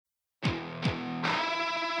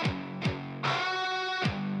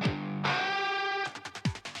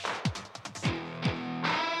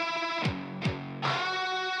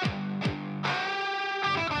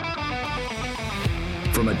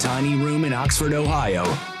From a tiny room in Oxford, Ohio,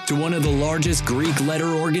 to one of the largest Greek letter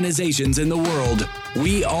organizations in the world,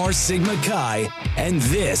 we are Sigma Chi, and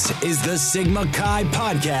this is the Sigma Chi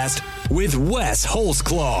Podcast with Wes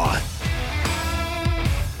Holzclaw.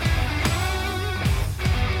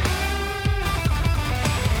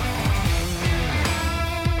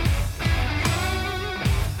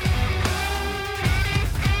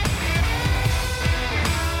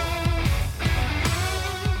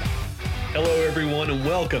 And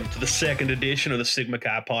welcome to the second edition of the Sigma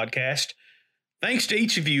Chi Podcast. Thanks to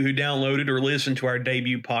each of you who downloaded or listened to our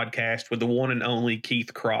debut podcast with the one and only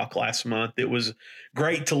Keith Kroc last month. It was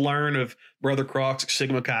great to learn of Brother Kroc's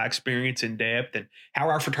Sigma Chi experience in depth and how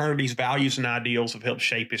our fraternity's values and ideals have helped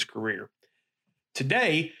shape his career.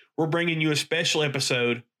 Today, we're bringing you a special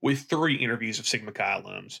episode with 3 interviews of Sigma Chi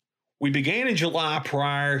alums. We began in July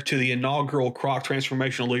prior to the inaugural Kroc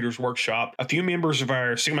Transformational Leaders Workshop. A few members of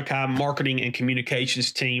our Sigma Chi marketing and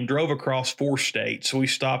communications team drove across 4 states. So we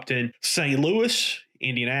stopped in St. Louis,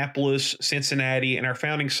 Indianapolis, Cincinnati, and our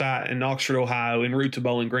founding site in Oxford, Ohio, en route to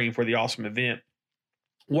Bowling Green for the awesome event.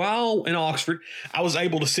 While in Oxford, I was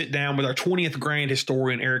able to sit down with our 20th Grand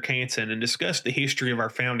Historian, Eric Hansen, and discuss the history of our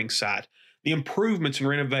founding site, the improvements and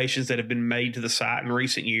renovations that have been made to the site in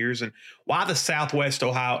recent years, and why the Southwest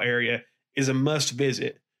Ohio area is a must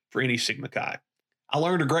visit for any Sigma Chi. I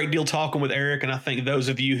learned a great deal talking with Eric, and I think those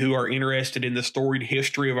of you who are interested in the storied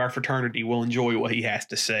history of our fraternity will enjoy what he has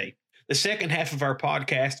to say. The second half of our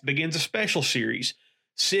podcast begins a special series,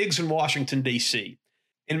 Sigs in Washington, D.C.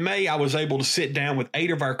 In May, I was able to sit down with 8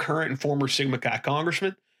 of our current and former Sigma Chi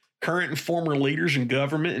congressmen, current and former leaders in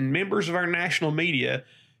government, and members of our national media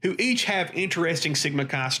who each have interesting Sigma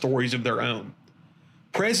Chi stories of their own.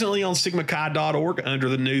 Presently on sigmachi.org under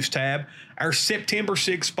the News tab, our September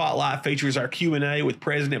Sig Spotlight features our Q&A with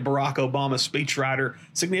President Barack Obama's speechwriter,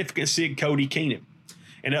 Significant Sig Cody Keenan.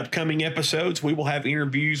 In upcoming episodes, we will have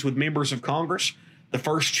interviews with members of Congress, the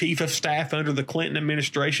first Chief of Staff under the Clinton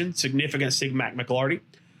administration, Significant Sig Mac McLarty,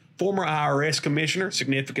 former IRS Commissioner,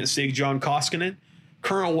 Significant Sig John Koskinen,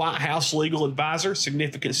 current White House Legal Advisor,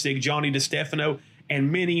 Significant Sig Johnny DeStefano, and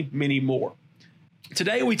many, many more.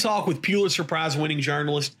 Today we talk with Pulitzer Prize winning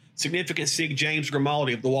journalist, Significant Sig James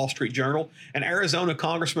Grimaldi of the Wall Street Journal, and Arizona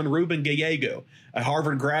Congressman Ruben Gallego, a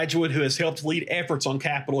Harvard graduate who has helped lead efforts on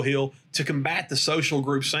Capitol Hill to combat the social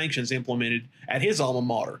group sanctions implemented at his alma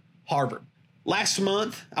mater, Harvard. Last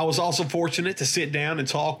month, I was also fortunate to sit down and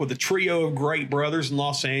talk with a trio of great brothers in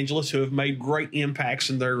Los Angeles who have made great impacts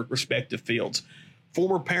in their respective fields.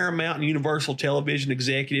 Former Paramount and Universal Television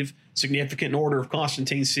executive, Significant Order of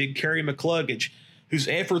Constantine Sig Carrie McCluggage, whose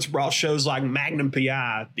efforts brought shows like Magnum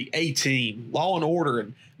P.I., The A-Team, Law and Order,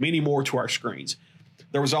 and many more to our screens.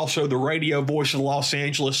 There was also the radio voice of the Los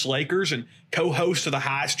Angeles Lakers and co-host of the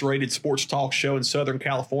highest-rated sports talk show in Southern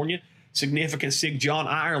California, Significant Sig John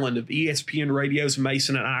Ireland of ESPN Radio's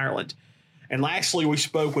Mason and Ireland. And lastly, we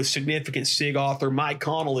spoke with Significant Sig author Mike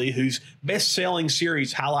Connolly, whose best-selling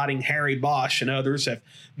series highlighting Harry Bosch and others have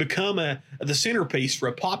become the centerpiece for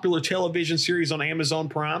a popular television series on Amazon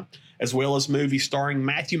Prime, as well as movies starring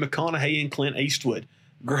Matthew McConaughey and Clint Eastwood.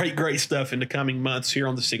 Great stuff in the coming months here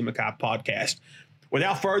on the Sigma Chi Podcast.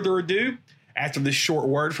 Without further ado, after this short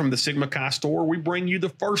word from the Sigma Chi store, we bring you the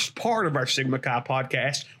first part of our Sigma Chi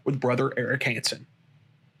Podcast with Brother Eric Hansen.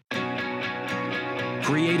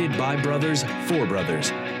 Created by brothers for brothers,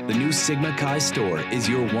 the new Sigma Chi store is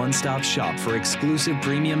your one-stop shop for exclusive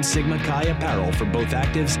premium Sigma Chi apparel for both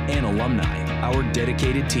actives and alumni. Our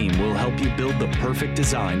dedicated team will help you build the perfect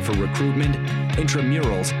design for recruitment,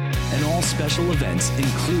 intramurals, and all special events,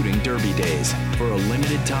 including Derby Days. For a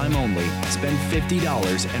limited time only, spend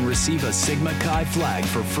 $50 and receive a Sigma Chi flag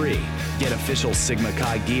for free. Get official Sigma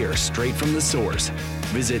Chi gear straight from the source.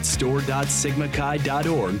 Visit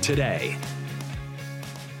store.sigmachi.org today.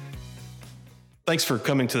 Thanks for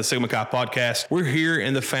coming to the Sigma Chi Podcast. We're here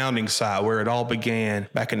in the founding site where it all began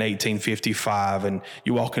back in 1855, and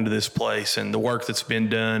you walk into this place and the work that's been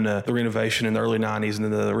done, the renovation in the early 90s and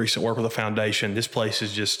then the recent work with the foundation, this place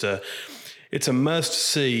is just it's a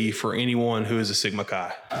must-see for anyone who is a Sigma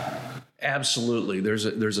Chi. Absolutely. There's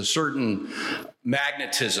a certain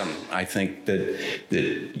magnetism, I think,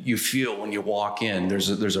 that you feel when you walk in.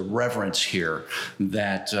 There's a reverence here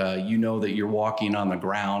that you know that you're walking on the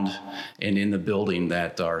ground and in the building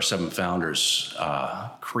that our 7 founders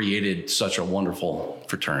created such a wonderful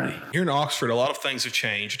fraternity. Here in Oxford, a lot of things have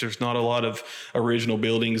changed. There's not a lot of original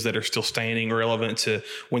buildings that are still standing relevant to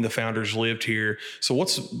when the founders lived here. So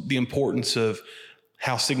what's the importance of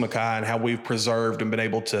how Sigma Chi and how we've preserved and been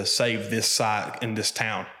able to save this site in this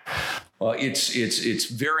town? Well, it's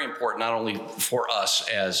very important, not only for us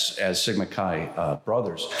as Sigma Chi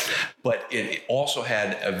brothers, but it also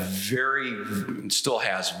had still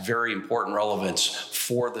has very important relevance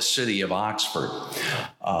for the city of Oxford.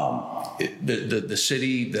 The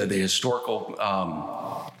city, the historical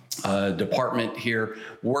department here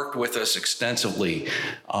worked with us extensively,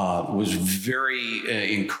 was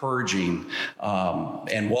very encouraging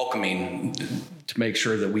and welcoming to make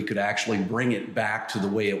sure that we could actually bring it back to the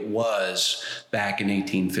way it was back in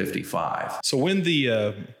 1855. So when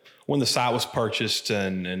the site was purchased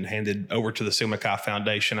and handed over to the Sigma Chi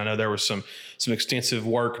Foundation, I know there was some extensive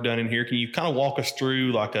work done in here. Can you kind of walk us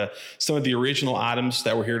through some of the original items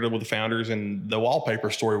that were here with the founders? And the wallpaper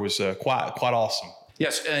story was quite awesome.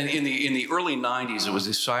 Yes, and in the early 90s, it was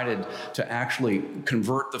decided to actually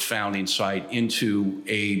convert the founding site into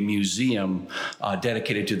a museum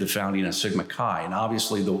dedicated to the founding of Sigma Chi. And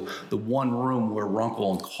obviously, the one room where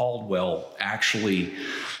Runkle and Caldwell actually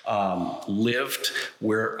lived,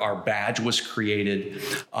 where our badge was created,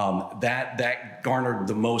 that garnered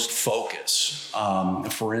the most focus.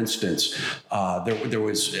 For instance, there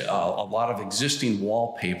was a lot of existing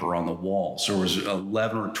wallpaper on the walls. There was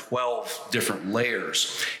 11 or 12 different layers.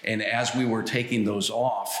 And as we were taking those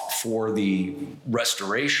off for the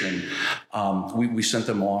restoration, we sent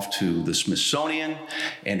them off to the Smithsonian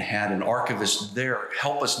and had an archivist there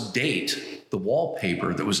help us date the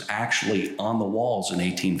wallpaper that was actually on the walls in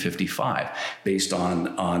 1855, based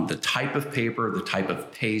on the type of paper, the type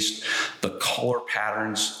of paste, the color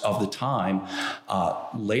patterns of the time.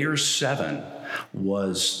 Layer 7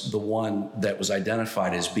 was the one that was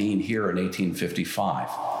identified as being here in 1855.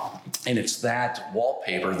 And it's that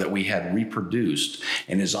wallpaper that we had reproduced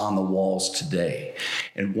and is on the walls today.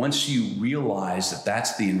 And once you realize that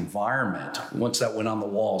that's the environment, once that went on the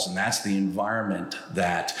walls, and that's the environment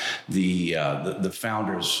that the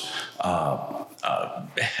founders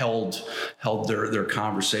held their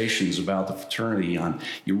conversations about the fraternity on,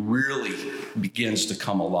 it really begins to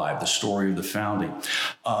come alive, the story of the founding.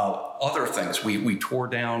 Other things, we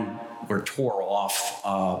tore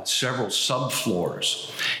off several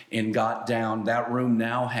subfloors and got down. That room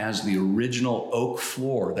now has the original oak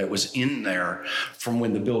floor that was in there from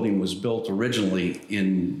when the building was built originally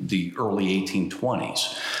in the early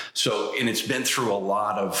 1820s. So, and it's been through a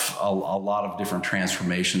lot of different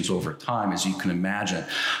transformations over time, as you can imagine.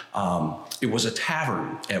 It was a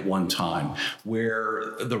tavern at one time,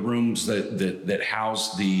 where the rooms that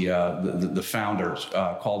housed the founders,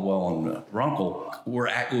 Caldwell and Runkle,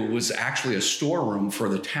 was actually a storeroom for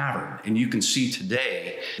the tavern. And you can see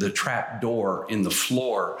today the trap door in the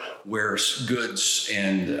floor where goods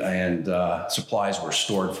and supplies were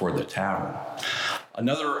stored for the tavern.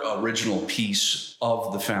 Another original piece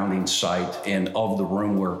of the founding site and of the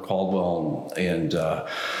room where Caldwell and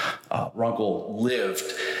Runkle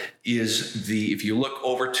lived is if you look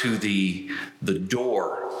over to the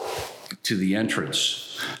door to the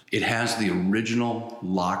entrance, it has the original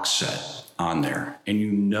lock set on there. And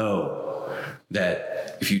you know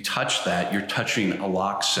that if you touch that, you're touching a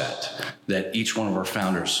lock set that each one of our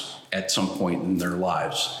founders at some point in their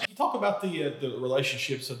lives. Can you talk about the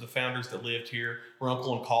relationships of the founders that lived here,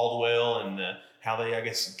 Runkle and Caldwell, and how they, I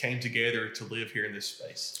guess, came together to live here in this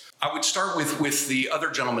space? I would start with the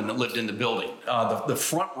other gentleman that lived in the building. The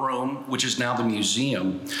front room, which is now the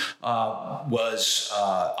museum, was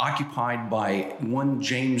occupied by one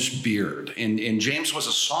James Beard. And James was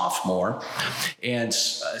a sophomore, and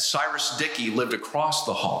Cyrus Dickey lived across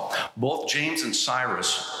the hall. Both James and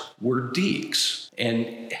Cyrus were Deeks.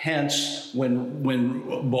 And hence, when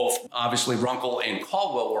both, obviously, Runkle and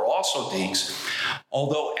Caldwell were also Deeks,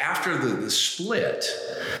 although after the split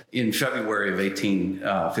in February of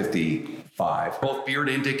 1855, both Beard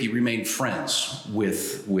and Dickey remained friends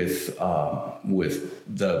with the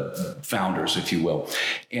founders, if you will.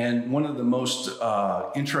 And one of the most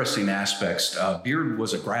interesting aspects, Beard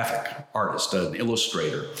was a graphic artist, an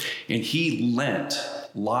illustrator, and he lent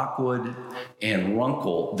Lockwood and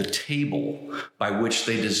Runkle the table by which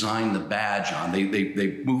they designed the badge on.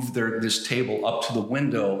 They moved this table up to the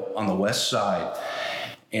window on the west side,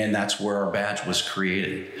 and that's where our badge was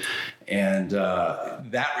created. And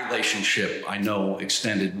that relationship, I know,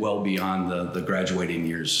 extended well beyond the graduating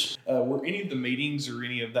years. Were any of the meetings or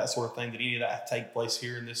any of that sort of thing, did any of that take place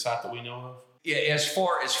here in this site that we know of? Yeah, as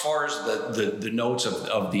far as the notes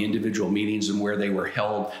of the individual meetings and where they were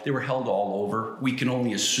held all over. We can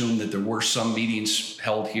only assume that there were some meetings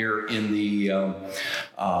held here in the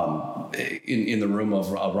in the room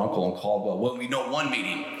of Runkle and Caldwell. Well, we know one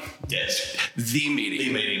meeting. Yes. The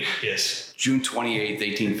meeting. Yes. June 28th,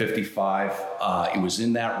 1855. It was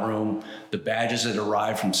in that room. The badges had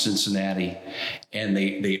arrived from Cincinnati, and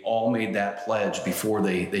they all made that pledge before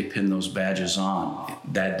they pinned those badges on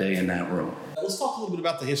that day in that room. Let's talk a little bit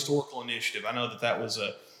about the historical initiative. I know that was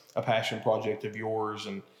a passion project of yours,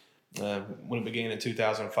 and when it began in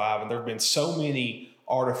 2005, and there have been so many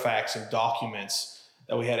artifacts and documents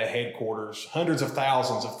that we had at headquarters, hundreds of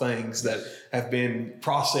thousands of things that have been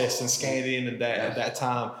processed and scanned in at that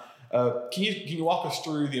time. Can you walk us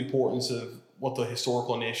through the importance of what the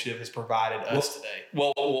historical initiative has provided us today?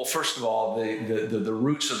 Well, first of all, the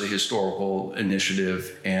roots of the historical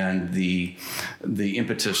initiative and the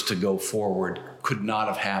impetus to go forward could not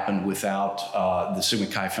have happened without the Sigma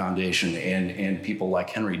Chi Foundation and people like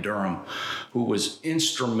Henry Durham, who was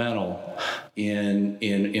instrumental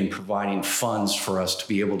in providing funds for us to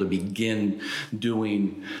be able to begin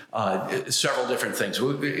doing several different things.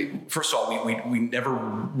 First of all, we never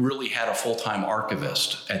really had a full-time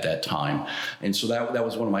archivist at that time, and so that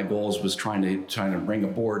was one of my goals, was trying to bring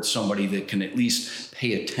aboard somebody that can at least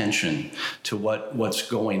pay attention to what's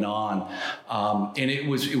going on. And it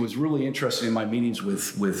was really interesting in my meetings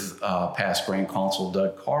with past Grand Consul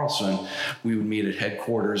Doug Carlson. We would meet at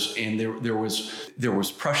headquarters, and there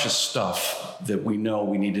was precious stuff that we know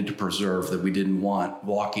we needed to preserve, that we didn't want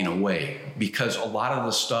walking away, because a lot of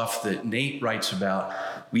the stuff that Nate writes about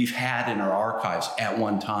we've had in our archives at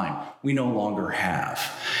one time, we no longer have.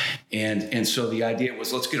 And so the idea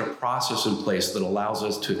was, let's get a process in place that allows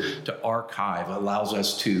us to archive, allows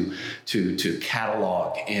us to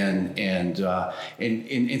catalog and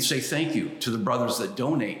say thank you to the brothers that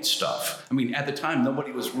donate stuff. I mean, at the time,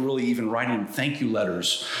 nobody was really even writing thank you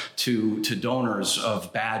letters to donors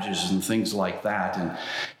of badges and things like that.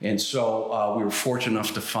 And so we were fortunate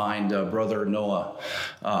enough to find Brother Noah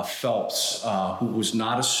Phelps, who was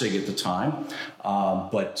not a Sig at the time,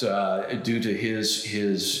 but due to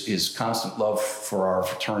his constant love for our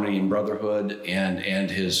fraternity and brotherhood and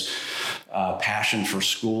his passion for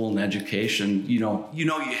school and education, you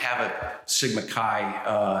have a Sigma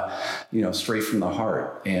Chi, straight from the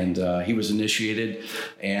heart. And he was initiated,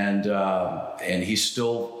 and he's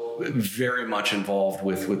still very much involved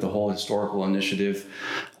with the whole historical initiative.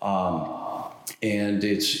 And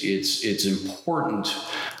it's important,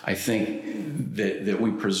 I think, that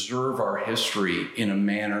we preserve our history in a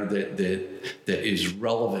manner that is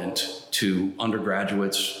relevant to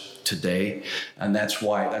undergraduates today, and that's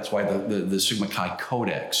why the Sigma Chi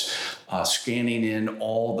Codex, scanning in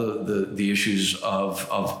all the issues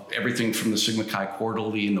of everything from the Sigma Chi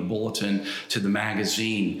Quarterly and the Bulletin to the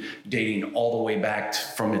magazine, dating all the way back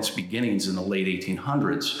from its beginnings in the late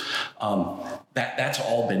 1800s. That's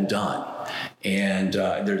all been done, and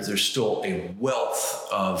there's still a wealth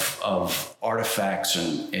of artifacts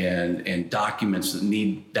and documents that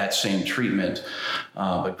need that same treatment,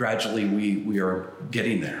 but gradually we are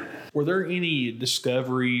getting there. Were there any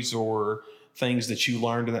discoveries or things that you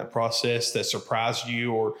learned in that process that surprised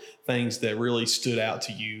you, or things that really stood out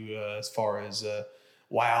to you as far as,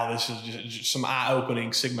 wow, this is just some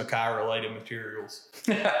eye-opening Sigma Chi related materials?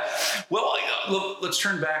 Well, let's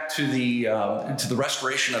turn back to the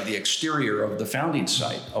restoration of the exterior of the founding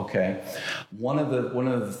site. Okay, one of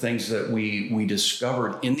the things that we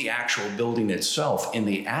discovered in the actual building itself, in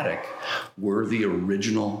the attic, were the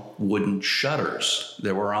original wooden shutters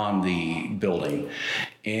that were on the building.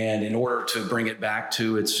 And in order to bring it back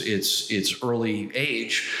to its early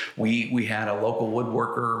age, we had a local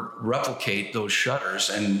woodworker replicate those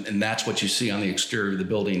shutters, and that's what you see on the exterior of the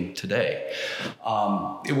building today.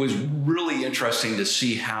 It was really interesting to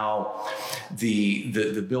see how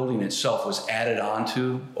the building itself was added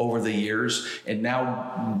onto over the years, and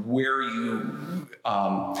now where you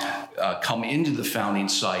come into the founding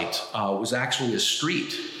site was actually a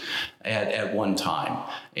street at one time,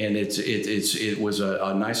 and it was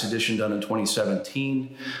a nice addition done in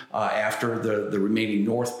 2017 after the remaining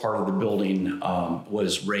north part of the building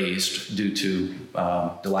was razed due to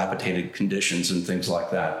dilapidated conditions and things like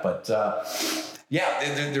that. But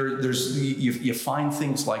you find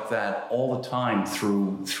things like that all the time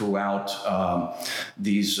throughout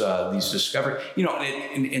these discoveries.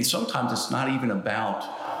 And sometimes it's not even about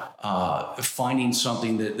finding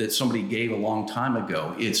something that somebody gave a long time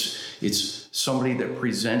ago. It's somebody that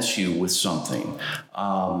presents you with something.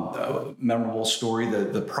 A memorable story,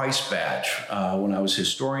 the Price badge. When I was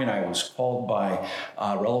historian, I was called by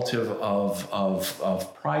a relative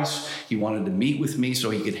of Price. He wanted to meet with me so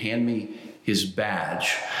he could hand me his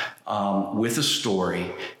badge with a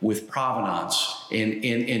story, with provenance.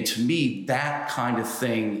 And to me, that kind of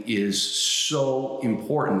thing is so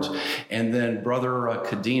important. And then Brother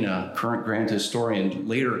Cadena, current grand historian,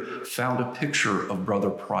 later found a picture of Brother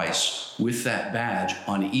Price with that badge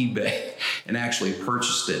on eBay and actually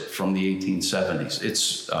purchased it from the 1870s.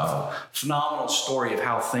 It's a phenomenal story of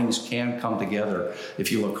how things can come together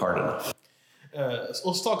if you look hard enough.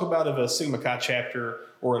 Let's talk about if a Sigma Chi chapter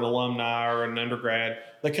or an alumni or an undergrad,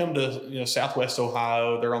 they come to Southwest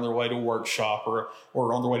Ohio, they're on their way to a workshop or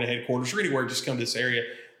on their way to headquarters or anywhere, just come to this area.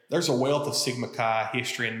 There's a wealth of Sigma Chi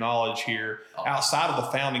history and knowledge here. Outside of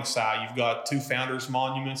the founding site, you've got 2 founders'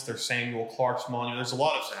 monuments. There's Samuel Clark's monument. There's a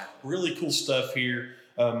lot of really cool stuff here.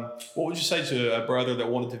 What would you say to a brother that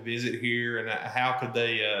wanted to visit here, and how could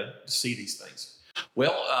they see these things?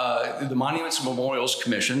 Well, the Monuments and Memorials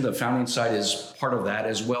Commission, the founding site is part of that,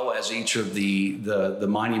 as well as each of the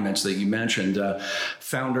monuments that you mentioned.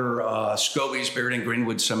 Founder Scobie's buried in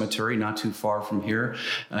Greenwood Cemetery, not too far from here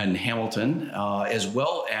in Hamilton, as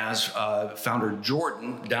well as Founder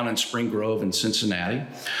Jordan down in Spring Grove in Cincinnati.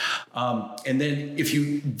 And then if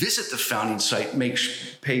you visit the founding site,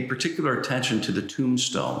 pay particular attention to the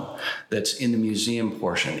tombstone that's in the museum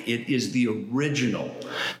portion. It is the original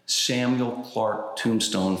Samuel Clark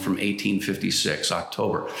tombstone from 1856,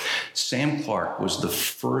 October. Sam Clark was the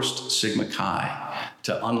first Sigma Chi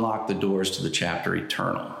to unlock the doors to the chapter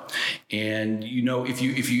eternal. And if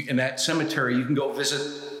you in that cemetery, you can go visit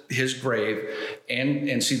his grave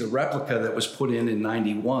and see the replica that was put in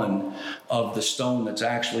 91 of the stone that's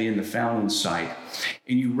actually in the founding site.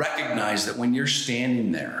 And you recognize that when you're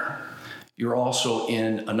standing there, you're also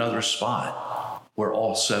in another spot where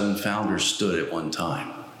all 7 founders stood at one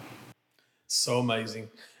time. So amazing.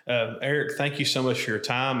 Eric, thank you so much for your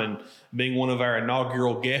time and being one of our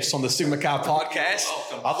inaugural guests on the Sigma Chi podcast.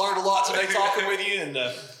 I've learned a lot today talking with you, and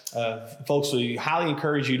folks, we highly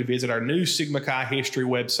encourage you to visit our new Sigma Chi history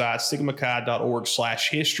website,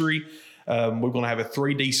 sigmachi.org/history. We're going to have a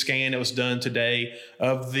 3D scan that was done today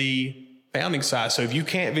of the founding site. So if you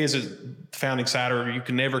can't visit the founding site or you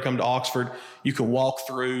can never come to Oxford, you can walk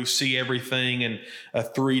through, see everything in a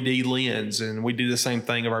 3D lens. And we do the same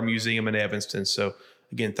thing of our museum in Evanston. So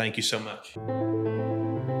again, thank you so much.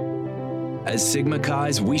 As Sigma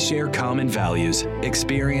Chi's, we share common values,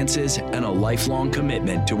 experiences, and a lifelong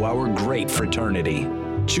commitment to our great fraternity.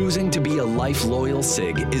 Choosing to be a life-loyal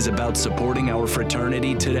Sig is about supporting our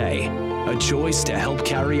fraternity today, a choice to help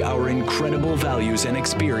carry our incredible values and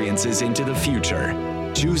experiences into the future.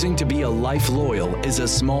 Choosing to be a life-loyal is a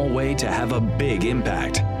small way to have a big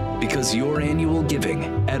impact, because your annual giving,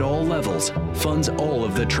 at all levels, funds all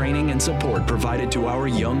of the training and support provided to our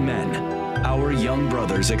young men. Our young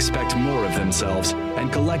brothers expect more of themselves,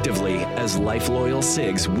 and collectively, as life-loyal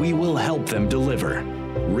Sigs, we will help them deliver.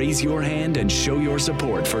 Raise your hand and show your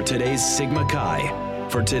support for today's Sigma Chi,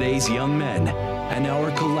 for today's young men, and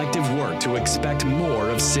our collective work to expect more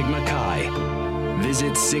of Sigma Chi.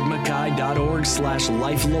 Visit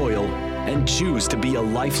sigmachi.org/lifeloyal and choose to be a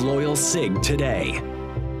life-loyal Sig today.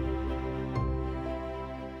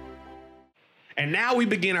 And now we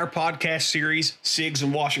begin our podcast series, Sigs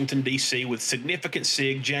in Washington, D.C., with Significant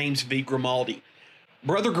Sig James V. Grimaldi.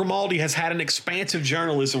 Brother Grimaldi has had an expansive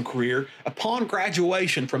journalism career upon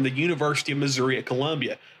graduation from the University of Missouri at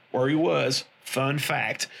Columbia, where he was, fun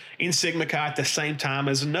fact, in Sigma Chi at the same time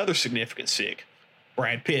as another significant Sig,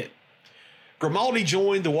 Brad Pitt. Grimaldi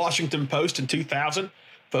joined the Washington Post in 2000,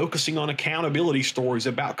 focusing on accountability stories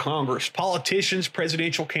about Congress, politicians,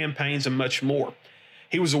 presidential campaigns, and much more.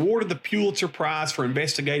 He was awarded the Pulitzer Prize for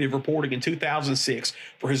investigative reporting in 2006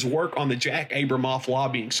 for his work on the Jack Abramoff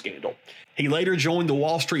lobbying scandal. He later joined the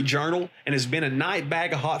Wall Street Journal and has been a Knight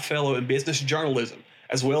Bag of Hot Fellow in business journalism,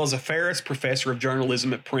 as well as a Ferris Professor of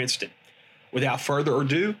Journalism at Princeton. Without further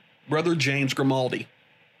ado, Brother James Grimaldi.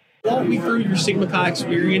 Walk me through your Sigma Chi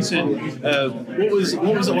experience and what was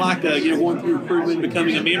it like going through recruitment and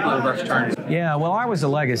becoming a member of our fraternity? Yeah, well, I was a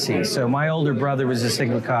legacy. So my older brother was a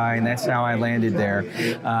Sigma Chi, and that's how I landed there.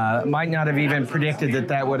 Might not have even predicted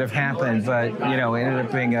that would have happened, but it ended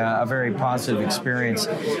up being a very positive experience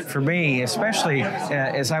for me, especially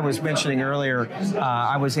as I was mentioning earlier.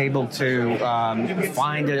 I was able to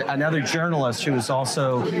find another journalist who was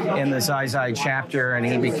also in the Xi chapter, and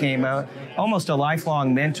he became almost a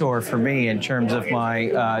lifelong mentor mentor for me in terms of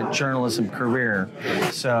my journalism career.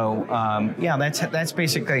 So yeah, that's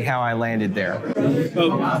basically how I landed there.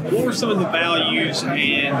 What were some of the values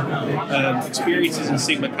and experiences in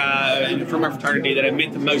Sigma Chi and from our fraternity that have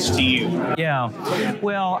meant the most to you? Yeah,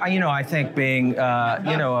 well, I think being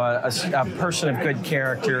a person of good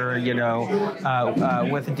character,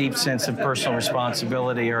 with a deep sense of personal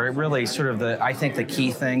responsibility are really sort of the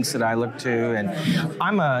key things that I look to. And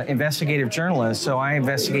I'm an investigative journalist, so I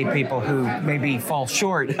investigate people who maybe fall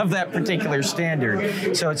short of that particular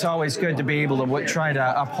standard. So it's always good to be able to try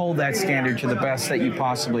to uphold that standard to the best that you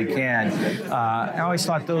possibly can. I always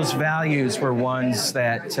thought those values were ones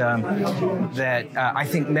that I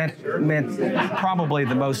think meant probably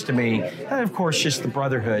the most to me. And of course, just the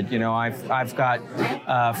brotherhood. I've got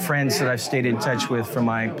friends that I've stayed in touch with from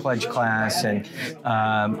my pledge class, and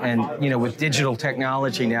with digital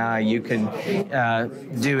technology now, you can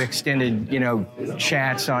do extended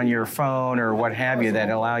chats on your phone or what have you that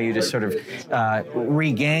allow you to sort of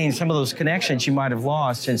regain some of those connections you might have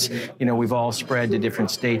lost since we've all spread to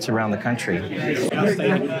different states around the country.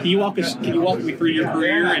 Can you walk me through your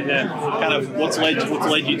career and kind of what's led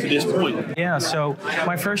you to this point? Yeah, so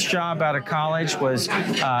my first job out of college was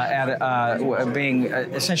being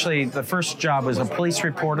essentially the first job was a police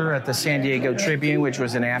reporter at the San Diego Tribune, which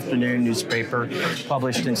was an afternoon newspaper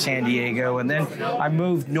published in San Diego. And then I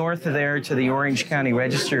moved north of there to the Orange County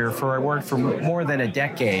Register I worked for more than a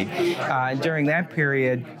decade. During that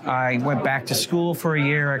period, I went back to school for a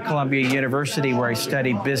year at Columbia University where I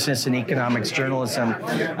studied business and economics journalism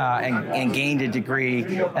and gained a degree.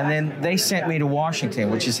 And then they sent me to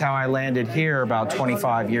Washington, which is how I landed here about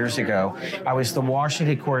 25 years ago. I was the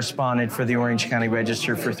Washington correspondent for the Orange County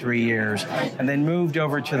Register for 3 years, and then moved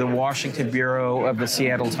over to the Washington Bureau of the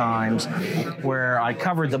Seattle Times, where I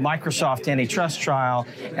covered the Microsoft antitrust trial,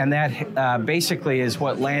 and that basically is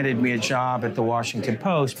what landed me a job at the Washington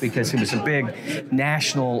Post because it was a big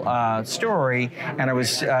national story, and I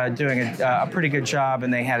was doing a pretty good job,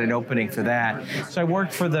 and they had an opening for that. So I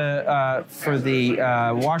worked for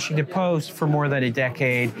the Washington Post for more than a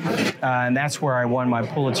decade, and that's where I won my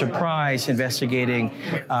Pulitzer Prize investigating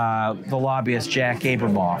the lobbyist Jack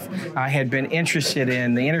Abramoff. I had been interested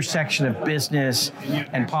in the intersection of business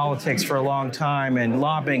and politics for a long time, and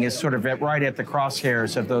lobbying is sort of right at the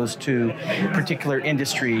crosshairs of those two particular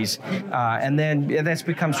industries. And then that's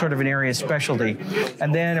become sort of an area of specialty.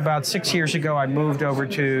 And then about 6 years ago, I moved over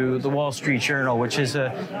to the Wall Street Journal, which is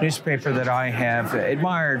a newspaper that I have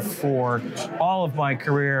admired for all of my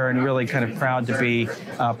career and really kind of proud to be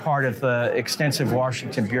part of the extensive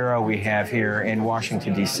Washington Bureau we have here in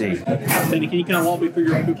Washington, D.C. Can you kind of walk me through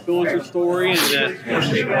your Pulitzer story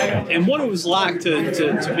and what it was like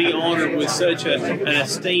to be honored with such an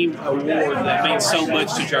esteemed award that means so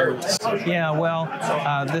much to journalists? Yeah, well,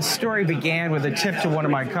 the story began with a tip to one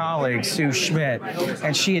of my colleagues, Sue Schmidt,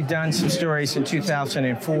 and she had done some stories in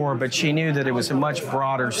 2004, but she knew that it was a much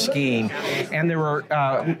broader scheme. And there were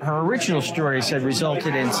her original stories had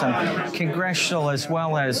resulted in some congressional as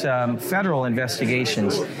well as federal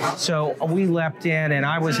investigations. So we leapt in, and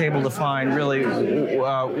I was able to find really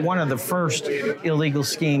one of the first illegal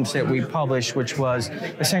schemes that we published, which was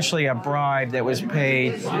essentially a bribe that was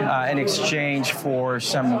paid in exchange for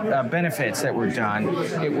some benefits that were done.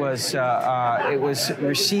 It was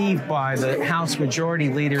received by the House Majority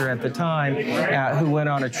Leader at the time, who went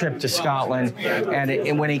on a trip to Scotland,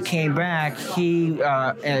 and when he came back, he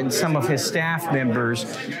and some of his staff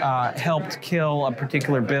members helped kill a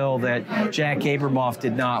particular bill that Jack Abramoff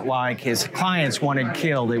did not like. His clients wanted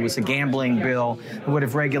killed. It was a gambling bill that would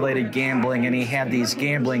have regulated gambling, and he had these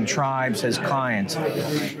gambling tribes as clients.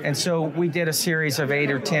 And so we did a series of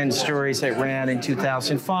 8 or 10 stories that ran in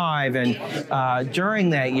 2005, and during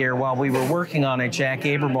that year, while we were working on it, Jack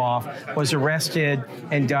Abramoff was arrested,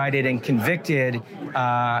 indicted, and convicted,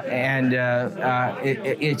 and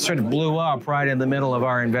it sort of blew up right in the middle of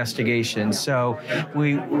our investigation. So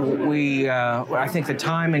I think the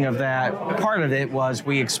timing of that, part of it was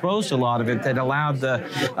we exposed a lot of it that allowed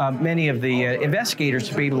many of the investigators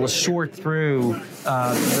to be able to sort through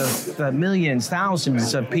the millions,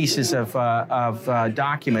 thousands of pieces of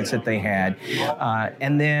documents that they had,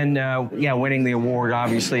 and then winning the award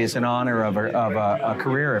obviously is an honor of a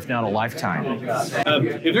career, if not a lifetime.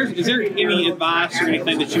 Is there any advice or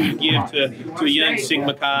anything that you would give to a young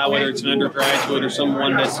Sigma Chi, whether it's an undergraduate or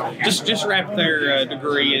someone that's just wrapped their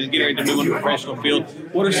degree and getting ready to move into the professional field?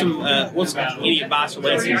 What are what's any advice or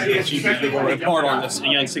lessons that you could impart on this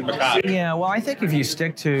young Sigma Chi? Yeah, well, I think if you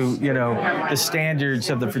stick to the standards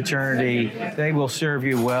of the fraternity, they will serve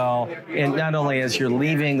you well, and not only as you're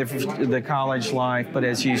leaving the college life, but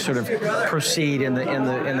as you sort of proceed succeed in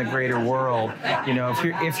the greater world. You know,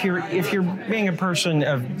 if you're being a person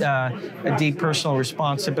of a deep personal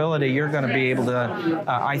responsibility, you're going to be able to,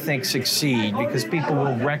 I think, succeed because people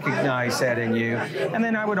will recognize that in you. And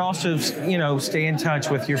then I would also, you know, stay in touch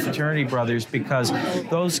with your fraternity brothers, because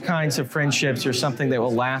those kinds of friendships are something that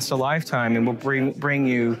will last a lifetime and will bring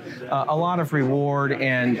you a lot of reward.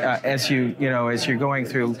 And as you're going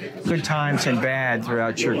through good times and bad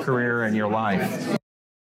throughout your career and your life.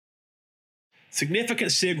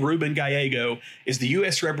 Significant Sig Ruben Gallego is the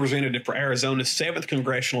U.S. Representative for Arizona's 7th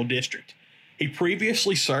Congressional District. He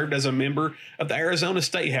previously served as a member of the Arizona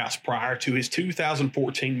State House prior to his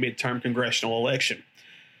 2014 midterm congressional election.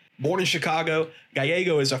 Born in Chicago,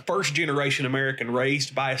 Gallego is a first-generation American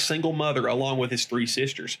raised by a single mother along with his 3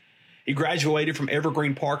 sisters. He graduated from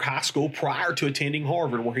Evergreen Park High School prior to attending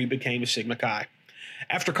Harvard, where he became a Sigma Chi.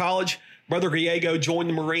 After college, Brother Gallego joined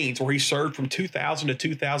the Marines, where he served from 2000 to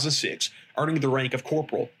 2006, earning the rank of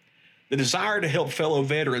corporal. The desire to help fellow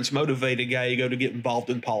veterans motivated Gallego to get involved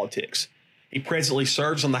in politics. He presently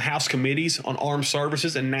serves on the House Committees on Armed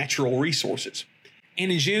Services and Natural Resources.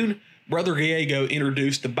 And in June, Brother Gallego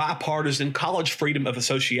introduced the bipartisan College Freedom of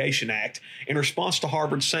Association Act in response to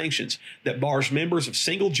Harvard's sanctions that bars members of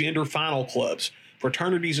single-gender final clubs,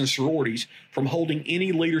 fraternities, and sororities from holding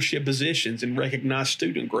any leadership positions in recognized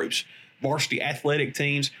student groups, varsity athletic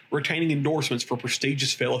teams, retaining endorsements for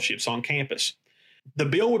prestigious fellowships on campus. The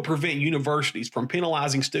bill would prevent universities from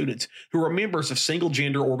penalizing students who are members of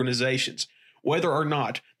single-gender organizations, whether or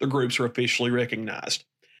not the groups are officially recognized.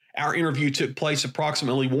 Our interview took place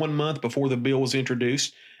approximately 1 month before the bill was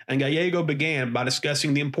introduced, and Gallego began by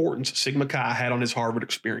discussing the importance Sigma Chi had on his Harvard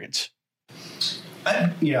experience.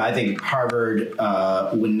 I think Harvard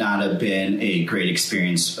would not have been a great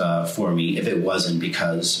experience for me if it wasn't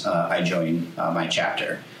because I joined my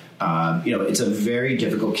chapter. It's a very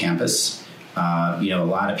difficult campus. A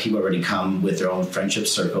lot of people already come with their own friendship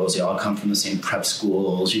circles. They all come from the same prep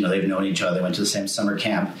schools. They've known each other, went to the same summer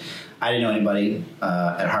camp. I didn't know anybody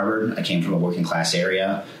at Harvard. I came from a working class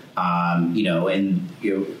area. For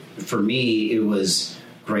me, it was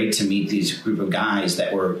great to meet these group of guys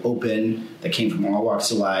that were open, that came from all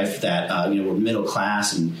walks of life, that were middle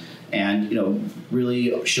class, and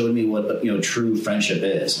really showed me what true friendship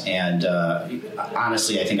is. And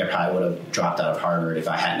honestly, I think I probably would have dropped out of Harvard if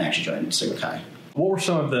I hadn't actually joined Sigma Chi. What were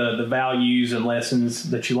some of the values and lessons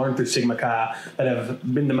that you learned through Sigma Chi that have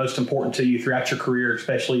been the most important to you throughout your career,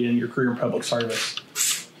 especially in your career in public service?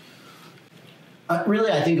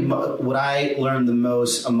 Really, I think what I learned the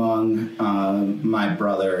most among my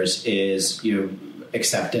brothers is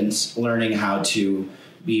acceptance, learning how to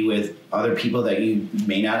be with other people that you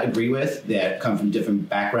may not agree with, that come from different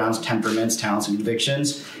backgrounds, temperaments, talents, and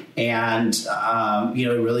convictions. And,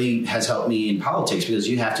 it really has helped me in politics because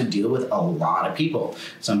you have to deal with a lot of people.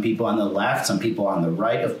 Some people on the left, some people on the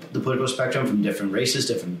right of the political spectrum from different races,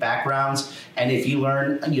 different backgrounds. And if you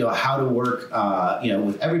learn, how to work,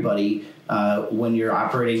 with everybody, when you're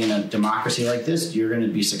operating in a democracy like this, you're going to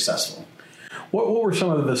be successful. What were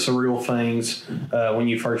some of the surreal things when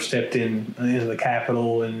you first stepped into the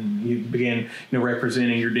Capitol and you began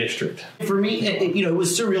representing your district? For me, it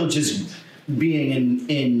was surreal just being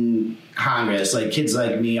in Congress. Like, kids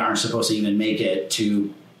like me aren't supposed to even make it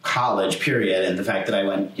to college, period. And the fact that I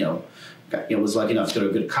went, was lucky enough to go to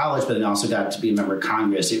a good college, but then also got to be a member of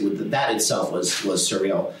Congress, that itself was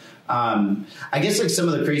surreal. I guess some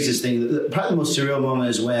of the craziest thing, probably the most surreal moment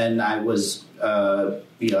is when I was, I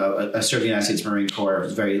served in the United States Marine Corps. I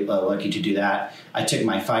was very lucky to do that. I took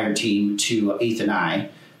my fire team to 8th and I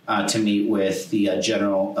to meet with the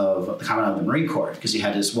general of the Commandant of the Marine Corps, because he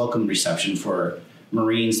had this welcome reception for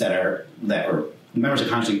Marines that were members of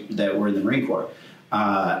Congress that were in the Marine Corps.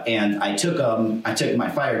 And I took my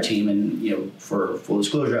fire team, and for full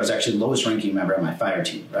disclosure, I was actually the lowest ranking member of my fire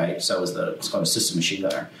team, right? So I was what's called a assistant machine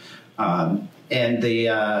gunner. And they,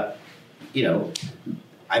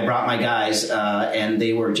 I brought my guys, and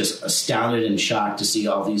they were just astounded and shocked to see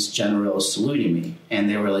all these generals saluting me. And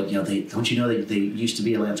they were like, don't you know they used to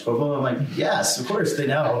be a Lance Corporal? I'm like, yes, of course they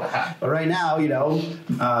know. But right now,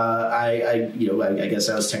 I guess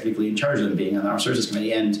I was technically in charge of them being on the Armed Services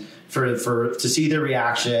Committee. And to see their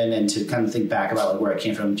reaction and to kind of think back about where I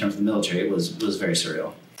came from in terms of the military, it was very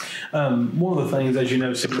surreal. One of the things, as you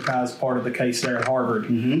know, Sigma Chi is part of the case there at Harvard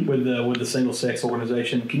with the single-sex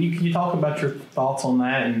organization. Can you talk about your thoughts on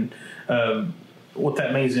that and what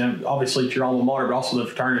that means? Obviously, it's your alma mater, but also the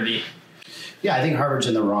fraternity. Yeah, I think Harvard's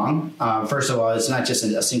in the wrong. First of all, it's not just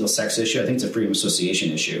a single-sex issue. I think it's a freedom of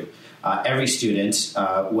association issue. Every student,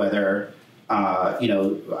 whether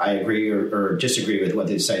I agree or disagree with what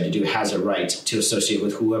they decide to do, has a right to associate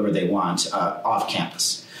with whoever they want off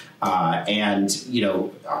campus. Harvard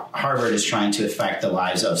is trying to affect the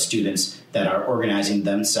lives of students that are organizing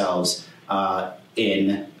themselves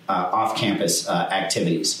in off-campus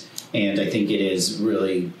activities. And I think it is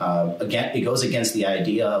really, it goes against the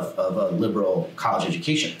idea of a liberal college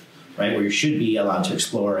education, right, where you should be allowed to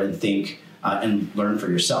explore and think and learn for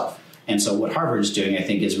yourself. And so what Harvard is doing, I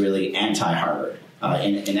think, is really anti-Harvard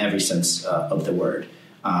in every sense of the word.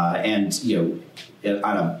 On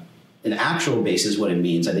an actual basis, what it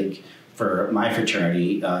means, I think, for my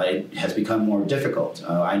fraternity, it has become more difficult.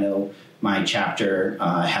 I know my chapter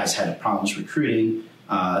has had problems recruiting,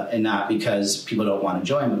 and not because people don't want to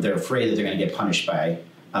join, but they're afraid that they're going to get punished by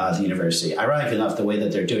the university. Ironically enough, the way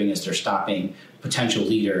that they're doing is they're stopping potential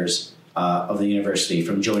leaders of the university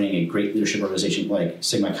from joining a great leadership organization like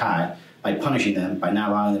Sigma Chi by punishing them, by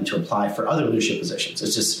not allowing them to apply for other leadership positions.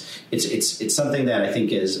 It's just, it's something that I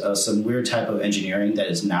think is some weird type of engineering that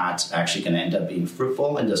is not actually going to end up being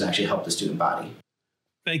fruitful and doesn't actually help the student body.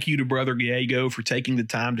 Thank you to Brother Gallego for taking the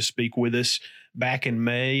time to speak with us back in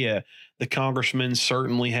May. The congressmen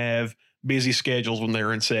certainly have busy schedules when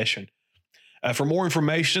they're in session. For more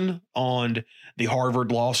information on the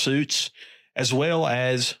Harvard lawsuits, as well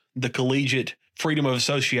as the Collegiate Freedom of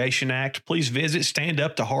Association Act, please visit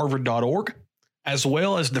standuptoharvard.org, as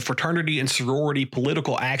well as the Fraternity and Sorority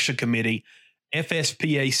Political Action Committee,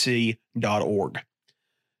 fspac.org.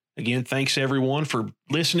 Again, thanks everyone for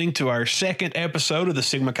listening to our second episode of the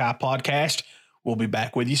Sigma Chi podcast. We'll be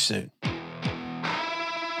back with you soon.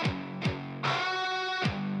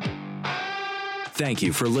 Thank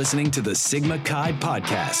you for listening to the Sigma Chi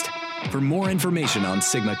podcast. For more information on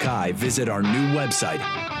Sigma Chi, visit our new website,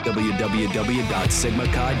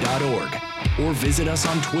 www.sigmachi.org, or visit us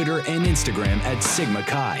on Twitter and Instagram at Sigma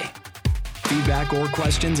Chi. Feedback or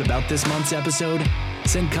questions about this month's episode?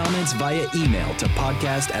 Send comments via email to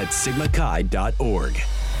podcast@sigmachi.org.